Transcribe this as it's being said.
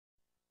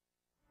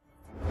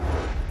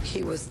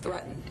he was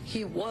threatened.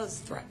 He was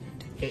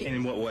threatened. And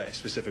in what way,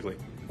 specifically?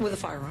 With a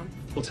firearm.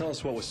 Well, tell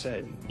us what was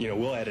said. You know,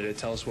 we'll edit it.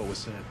 Tell us what was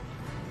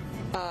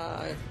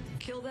said.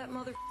 Kill that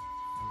mother.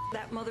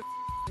 That mother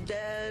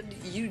dead.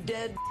 You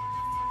dead.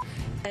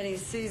 And he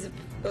sees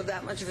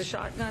that much of a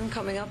shotgun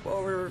coming up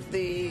over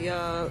the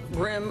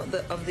rim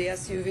of the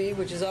SUV,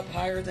 which is up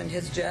higher than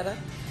his Jetta.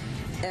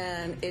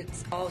 And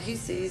it's all he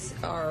sees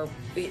are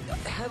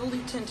heavily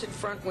tinted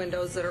front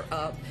windows that are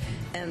up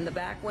and the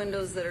back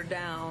windows that are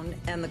down,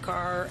 and the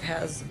car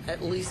has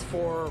at least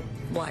 4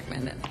 black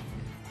men in it.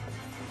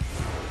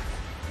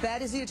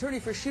 That is the attorney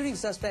for shooting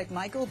suspect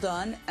Michael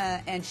Dunn,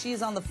 and she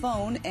is on the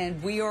phone,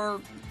 and we are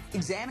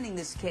examining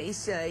this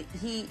case.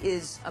 He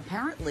is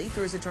apparently,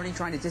 through his attorney,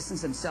 trying to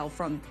distance himself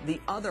from the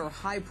other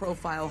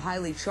high-profile,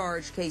 highly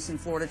charged case in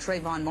Florida,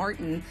 Trayvon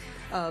Martin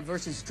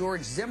versus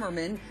George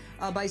Zimmerman,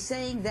 by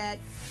saying that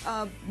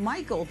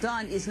Michael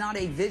Dunn is not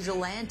a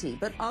vigilante.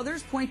 But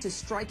others point to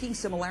striking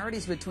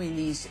similarities between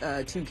these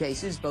 2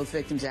 cases. Both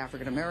victims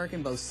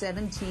African-American, both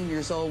 17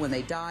 years old when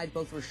they died.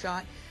 Both were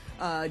shot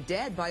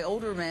dead by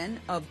older men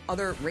of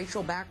other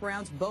racial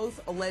backgrounds.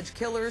 Both alleged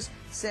killers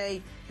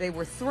say they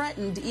were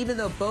threatened, even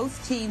though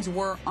both teens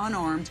were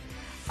unarmed.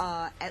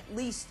 At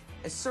least,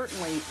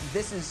 certainly,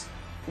 this is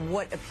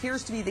what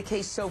appears to be the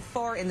case so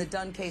far in the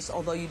Dunn case,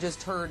 although you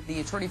just heard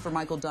the attorney for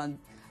Michael Dunn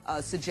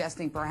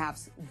suggesting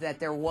perhaps that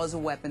there was a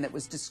weapon that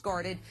was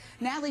discarded.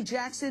 Natalie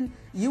Jackson,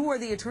 you are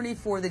the attorney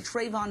for the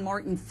Trayvon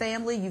Martin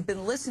family. You've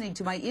been listening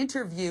to my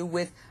interview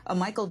with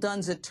Michael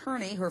Dunn's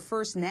attorney, her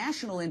first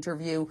national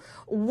interview.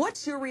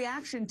 What's your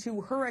reaction to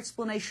her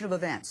explanation of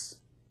events?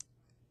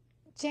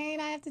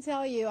 Jane, I have to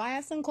tell you, I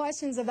have some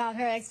questions about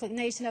her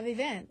explanation of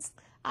events.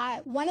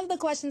 One of the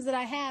questions that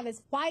I have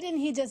is, why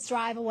didn't he just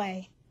drive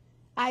away?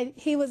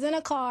 He was in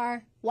a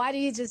car. Why did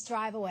he just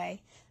drive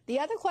away? The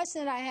other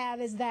question that I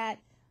have is that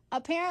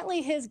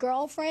apparently his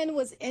girlfriend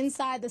was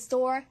inside the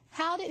store.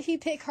 How did he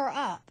pick her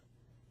up?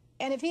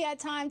 And if he had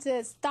time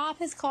to stop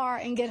his car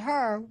and get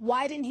her,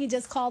 why didn't he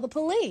just call the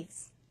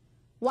police?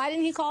 Why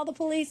didn't he call the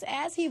police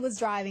as he was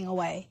driving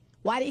away?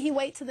 Why did he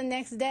wait till the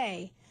next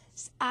day?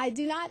 I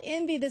do not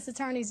envy this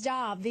attorney's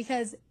job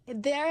because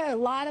there are a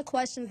lot of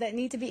questions that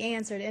need to be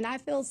answered. And I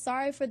feel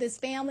sorry for this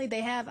family.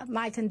 They have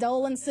my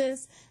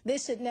condolences.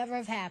 This should never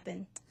have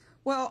happened.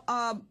 Well,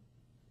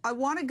 I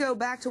want to go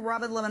back to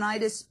Robin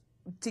Lemonitis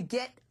to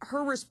get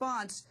her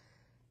response.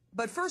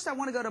 But first, I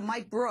want to go to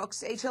Mike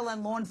Brooks,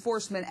 HLN law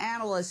enforcement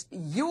analyst.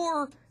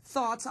 Your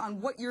thoughts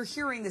on what you're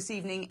hearing this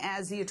evening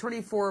as the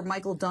attorney for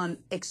Michael Dunn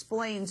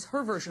explains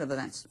her version of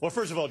events. Well,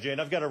 first of all, Jane,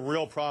 I've got a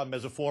real problem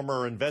as a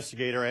former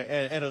investigator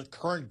and a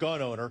current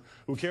gun owner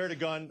who carried a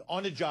gun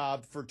on the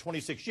job for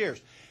 26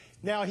 years.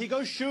 Now, he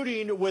goes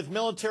shooting with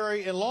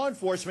military and law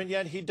enforcement,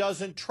 yet he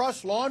doesn't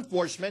trust law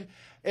enforcement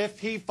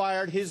if he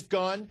fired his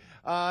gun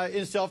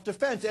in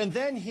self-defense. And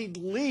then he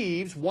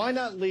leaves. Why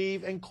not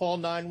leave and call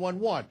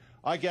 911?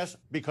 I guess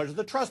because of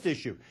the trust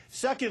issue.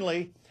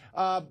 Secondly,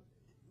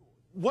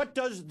 what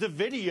does the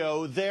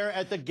video there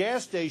at the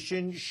gas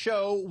station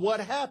show what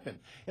happened?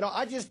 You know,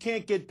 I just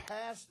can't get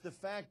past the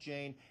fact,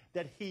 Jane,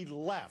 that he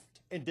left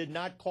and did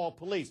not call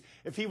police.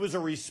 If he was a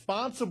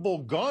responsible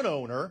gun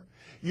owner,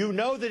 you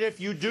know that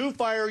if you do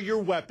fire your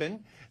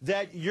weapon,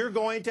 that you're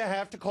going to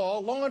have to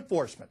call law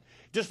enforcement.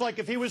 Just like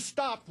if he was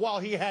stopped while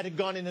he had a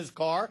gun in his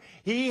car,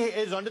 he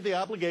is under the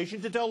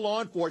obligation to tell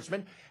law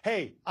enforcement,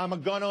 hey, I'm a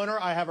gun owner,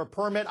 I have a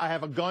permit, I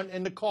have a gun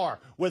in the car,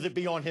 whether it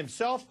be on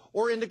himself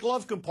or in the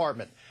glove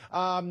compartment.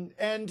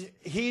 And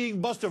he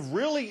must have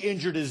really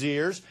injured his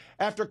ears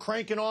after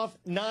cranking off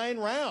 9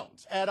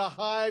 rounds at a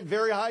high,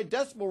 very high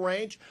decibel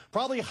range,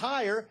 probably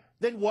higher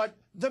than what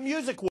the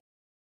music was.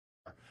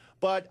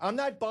 But I'm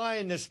not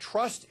buying this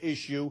trust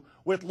issue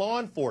with law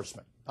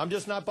enforcement. I'm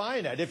just not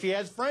buying that. If he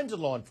has friends in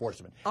law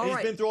enforcement, and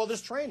he's been through all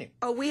this training.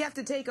 Oh, we have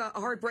to take a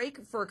hard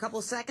break for a couple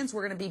of seconds.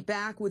 We're going to be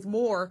back with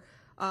more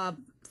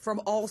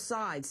from all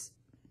sides.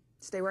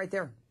 Stay right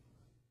there.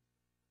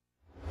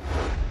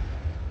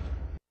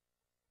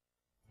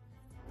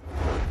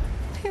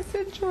 They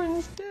said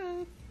Jordan's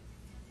dead.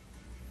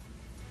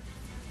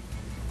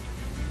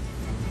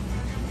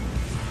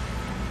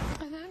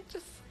 And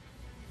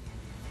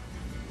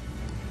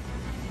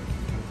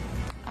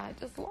I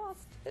just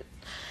lost it.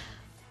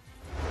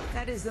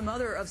 That is the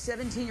mother of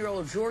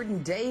 17-year-old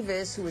Jordan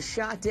Davis, who was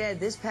shot dead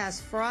this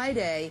past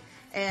Friday.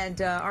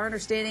 And our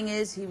understanding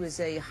is he was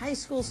a high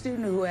school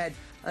student who had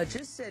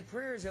just said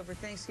prayers over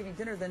Thanksgiving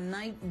dinner the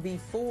night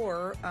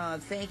before,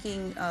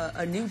 thanking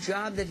a new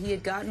job that he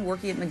had gotten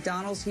working at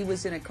McDonald's. He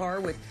was in a car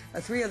with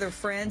 3 other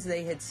friends.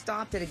 They had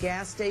stopped at a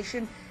gas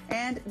station,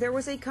 and there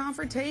was a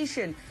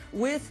confrontation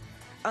with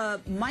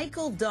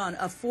Michael Dunn,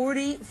 a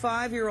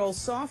 45-year-old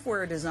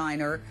software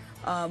designer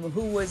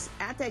who was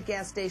at that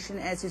gas station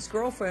as his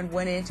girlfriend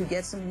went in to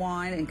get some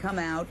wine and come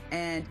out,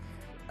 and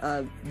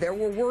there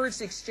were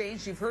words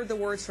exchanged. You've heard the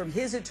words from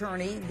his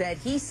attorney that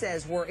he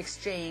says were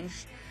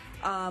exchanged,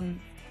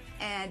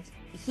 and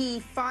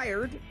he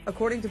fired,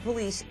 according to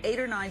police, 8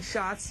 or 9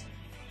 shots,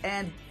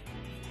 and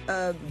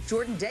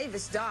Jordan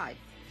Davis died.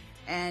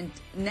 And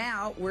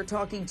now we're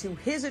talking to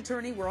his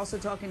attorney. We're also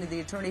talking to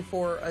the attorney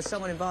for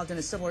someone involved in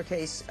a similar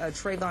case,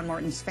 Trayvon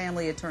Martin's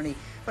family attorney.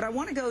 But I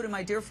want to go to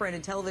my dear friend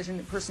and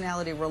television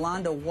personality,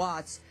 Rolanda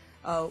Watts.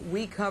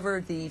 We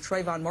covered the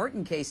Trayvon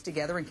Martin case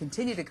together and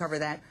continue to cover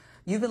that.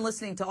 You've been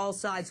listening to all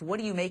sides. What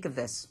do you make of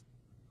this?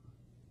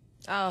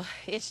 Oh,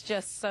 it's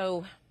just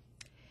so,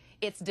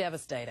 it's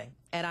devastating.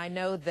 And I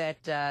know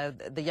that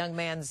the young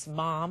man's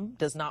mom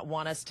does not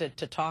want us to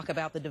talk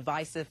about the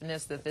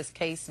divisiveness that this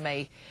case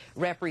may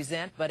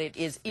represent, but it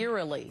is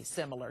eerily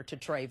similar to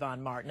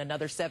Trayvon Martin,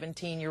 another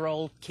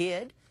 17-year-old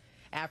kid,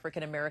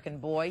 African-American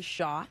boy,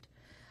 shot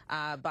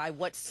by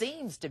what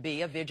seems to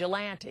be a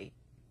vigilante.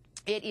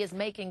 It is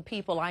making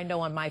people I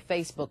know on my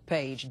Facebook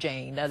page,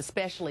 Jane,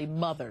 especially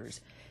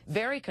mothers,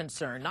 very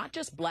concerned, not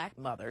just black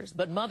mothers,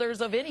 but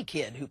mothers of any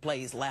kid who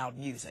plays loud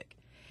music.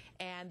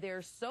 And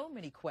there's so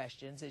many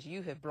questions, as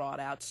you have brought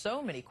out,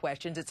 so many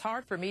questions. It's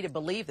hard for me to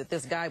believe that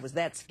this guy was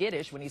that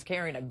skittish when he's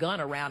carrying a gun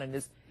around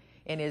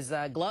in his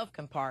glove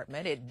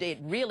compartment. It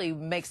really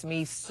makes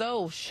me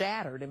so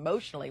shattered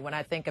emotionally when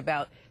I think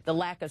about the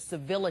lack of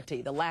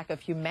civility, the lack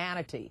of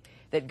humanity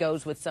that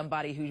goes with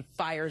somebody who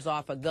fires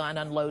off a gun,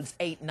 unloads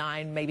 8,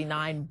 9, maybe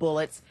 9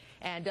 bullets,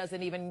 and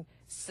doesn't even,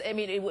 I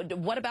mean,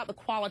 what about the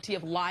quality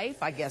of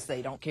life? I guess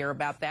they don't care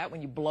about that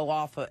when you blow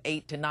off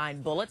 8 to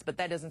 9 bullets, but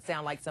that doesn't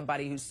sound like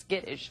somebody who's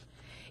skittish.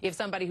 If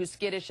somebody who's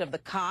skittish of the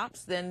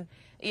cops, then,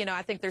 you know,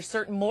 I think there's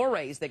certain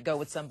mores that go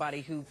with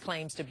somebody who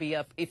claims to be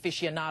an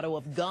aficionado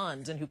of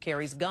guns and who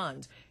carries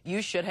guns.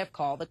 You should have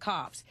called the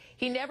cops.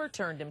 He never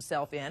turned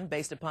himself in,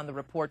 based upon the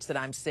reports that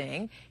I'm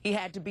seeing. He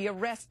had to be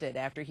arrested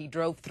after he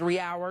drove 3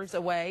 hours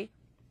away,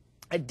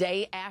 a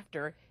day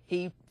after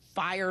he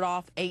fired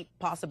off 8,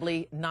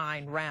 possibly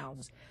 9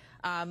 rounds.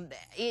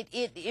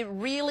 It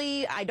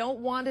really, I don't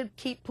want to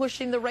keep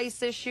pushing the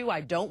race issue.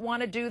 I don't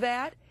want to do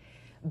that.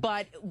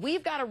 But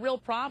we've got a real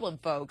problem,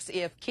 folks,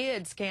 if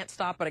kids can't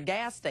stop at a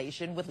gas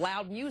station with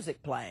loud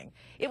music playing.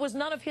 It was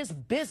none of his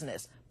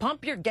business.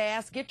 Pump your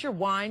gas, get your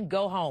wine,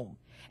 go home.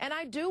 And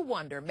I do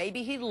wonder,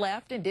 maybe he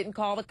left and didn't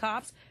call the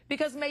cops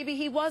because maybe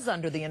he was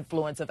under the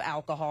influence of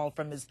alcohol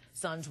from his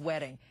son's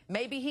wedding.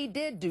 Maybe he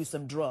did do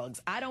some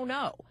drugs. I don't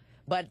know.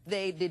 But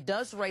it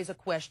does raise a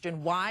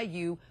question why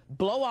you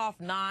blow off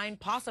 9,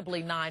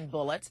 possibly 9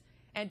 bullets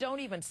and don't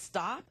even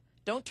stop.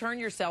 Don't turn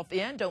yourself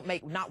in. Don't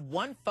make not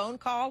one phone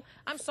call.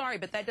 I'm sorry,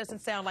 but that doesn't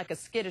sound like a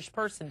skittish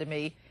person to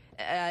me.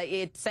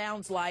 It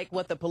sounds like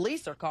what the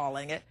police are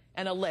calling it,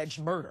 an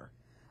alleged murder.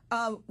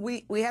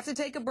 We have to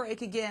take a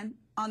break again.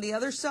 On the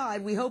other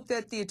side, we hope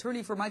that the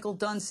attorney for Michael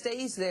Dunn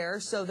stays there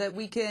so that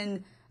we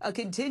can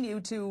continue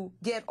to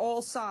get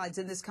all sides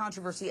in this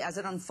controversy as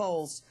it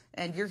unfolds.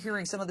 And you're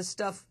hearing some of the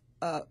stuff.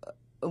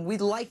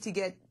 We'd like to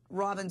get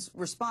Robin's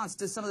response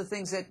to some of the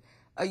things that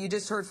you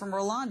just heard from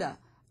Rolanda.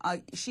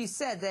 She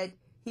said that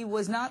he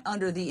was not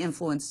under the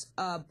influence,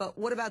 but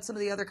what about some of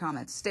the other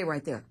comments? Stay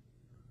right there.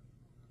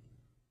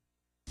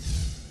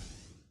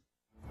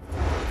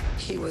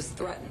 He was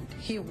threatened.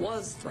 He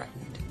was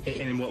threatened.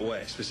 And in what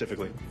way,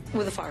 specifically?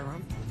 With a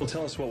firearm. Well,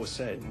 tell us what was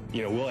said.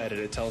 You know, we'll edit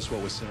it. Tell us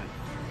what was said.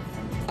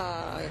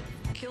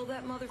 Kill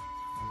that mother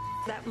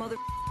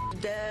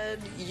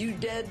dead, you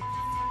dead.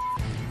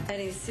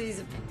 And he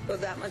sees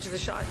that much of a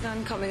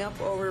shotgun coming up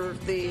over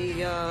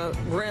the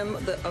rim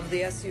of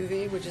the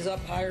SUV, which is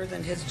up higher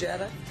than his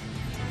Jetta.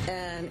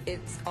 And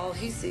it's all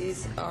he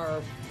sees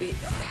are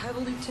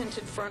heavily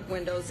tinted front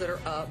windows that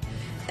are up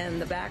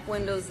and the back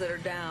windows that are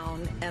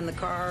down, and the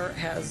car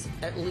has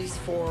at least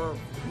 4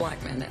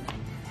 black men in it.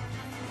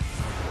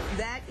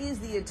 That is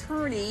the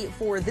attorney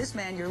for this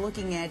man you're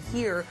looking at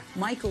here,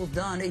 Michael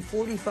Dunn, a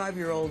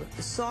 45-year-old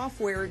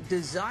software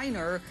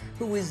designer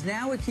who is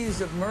now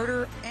accused of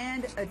murder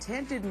and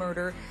attempted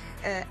murder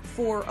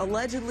for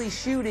allegedly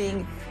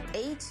shooting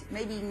 8,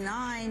 maybe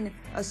 9,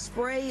 a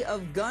spray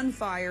of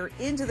gunfire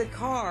into the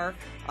car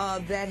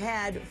that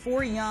had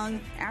 4 young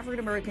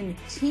African-American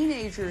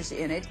teenagers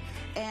in it,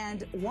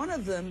 and one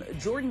of them,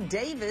 Jordan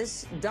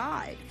Davis,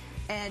 died.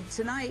 And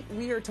tonight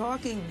we are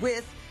talking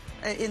with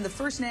in the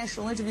first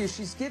national interview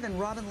she's given,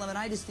 Robin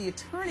Lemonitis, the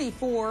attorney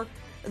for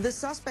the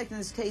suspect in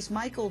this case,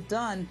 Michael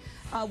Dunn.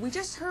 We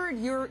just heard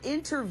your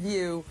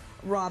interview,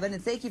 Robin,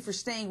 and thank you for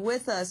staying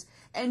with us.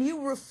 And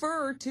you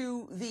refer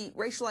to the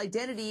racial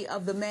identity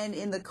of the men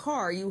in the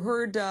car. You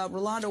heard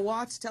Rolanda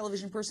Watts,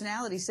 television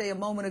personality, say a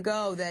moment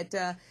ago that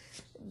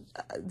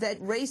that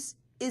race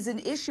is an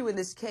issue in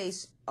this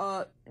case.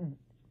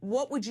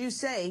 What would you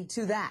say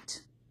to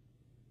that?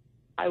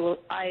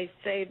 I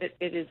say that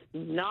it is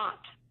not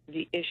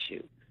the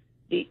issue.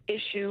 The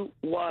issue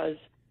was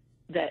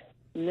that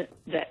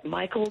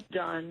Michael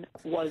Dunn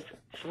was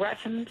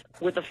threatened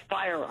with a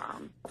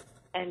firearm,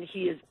 and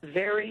he is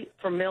very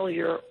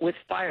familiar with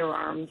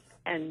firearms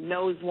and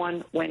knows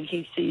one when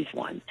he sees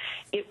one.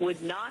 It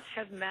would not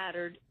have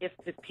mattered if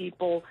the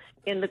people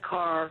in the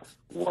car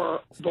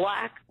were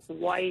black,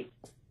 white,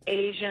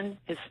 Asian,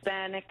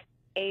 Hispanic,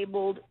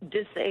 abled,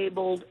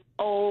 disabled,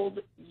 old,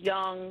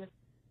 young,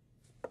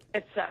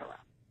 etc.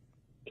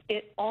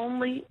 It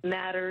only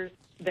matters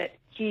that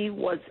he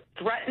was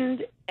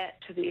threatened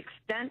to the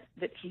extent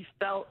that he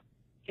felt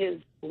his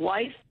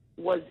life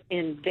was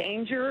in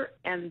danger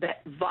and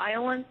that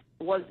violence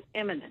was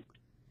imminent.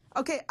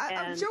 Okay,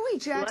 Joey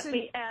Jackson. Let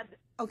me add.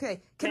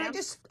 Okay, can I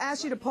just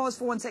ask you to pause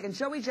for 1 second?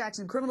 Joey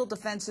Jackson, criminal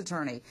defense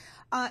attorney.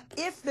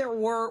 If there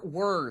were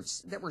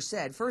words that were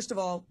said, first of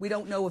all, we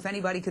don't know if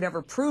anybody could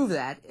ever prove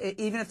that.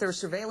 Even if there's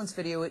surveillance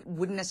video, it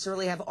wouldn't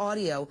necessarily have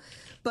audio.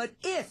 But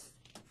if,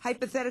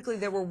 hypothetically,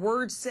 there were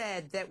words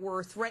said that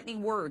were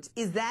threatening words,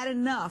 is that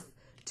enough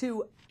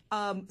to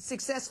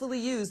successfully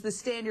use the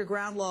stand your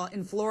ground law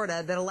in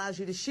Florida that allows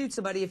you to shoot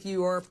somebody if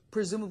you are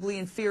presumably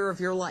in fear of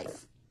your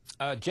life?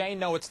 Jane,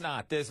 no, it's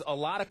not. There's a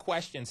lot of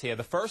questions here.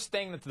 The first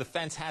thing that the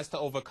defense has to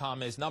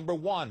overcome is, number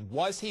one,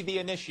 was he the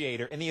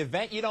initiator? In the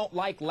event you don't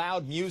like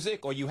loud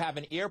music or you have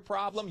an ear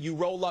problem, you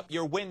roll up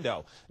your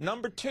window.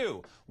 Number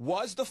two,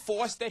 was the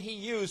force that he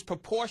used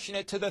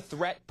proportionate to the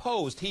threat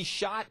posed? He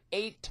shot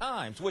 8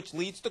 times, which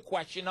leads to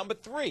question number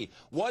 3.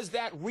 Was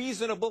that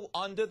reasonable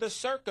under the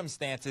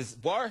circumstances?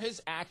 Were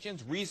his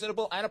actions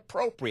reasonable and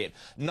appropriate?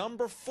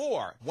 Number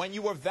 4, when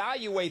you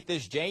evaluate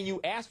this, Jane,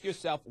 you ask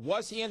yourself,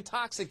 was he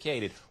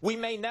intoxicated? We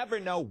may never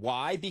know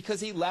why,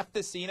 because he left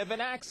the scene of an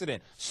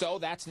accident. So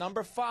that's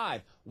number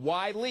 5.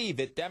 Why leave?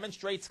 It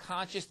demonstrates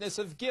consciousness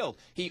of guilt.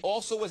 He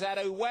also was at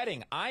a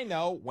wedding. I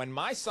know when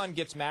my son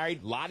gets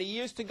married, a lot of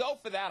years to go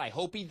for that. I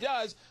hope he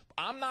does.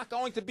 I'm not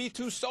going to be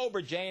too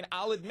sober, Jane.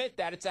 I'll admit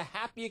that. It's a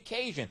happy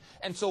occasion.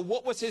 And so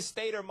what was his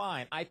state of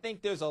mind? I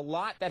think there's a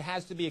lot that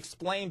has to be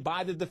explained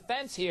by the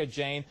defense here,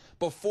 Jane,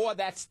 before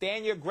that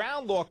stand your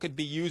ground law could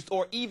be used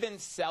or even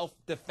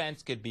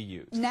self-defense could be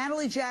used.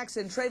 Natalie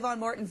Jackson, Trayvon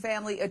Martin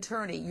family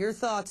attorney, your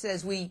thoughts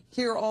as we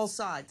hear all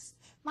sides.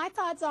 My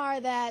thoughts are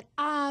that,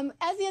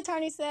 as the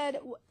attorney said,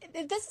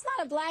 if this is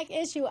not a black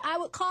issue, I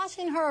would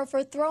caution her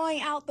for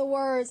throwing out the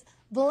words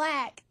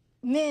black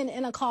men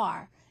in a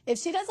car. If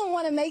she doesn't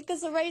want to make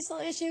this a racial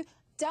issue,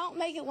 don't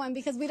make it one,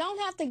 because we don't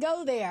have to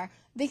go there.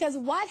 Because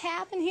what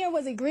happened here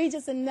was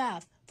egregious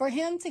enough for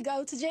him to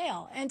go to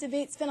jail and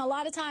to spend a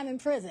lot of time in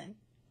prison.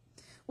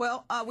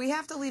 Well, we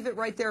have to leave it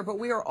right there, but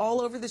we are all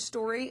over the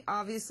story.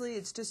 Obviously,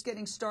 it's just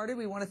getting started.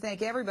 We want to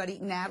thank everybody,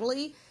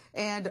 Natalie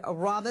and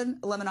Robin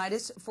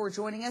Lemonitis, for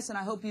joining us, and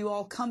I hope you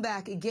all come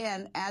back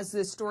again as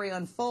this story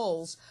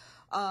unfolds.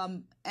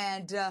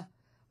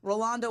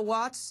 Rolanda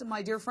Watts,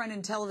 my dear friend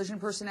and television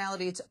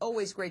personality, it's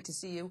always great to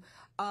see you.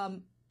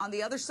 On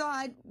the other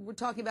side, we're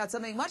talking about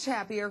something much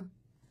happier,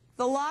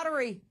 the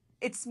lottery.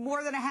 It's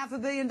more than $500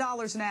 million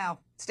now.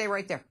 Stay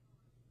right there.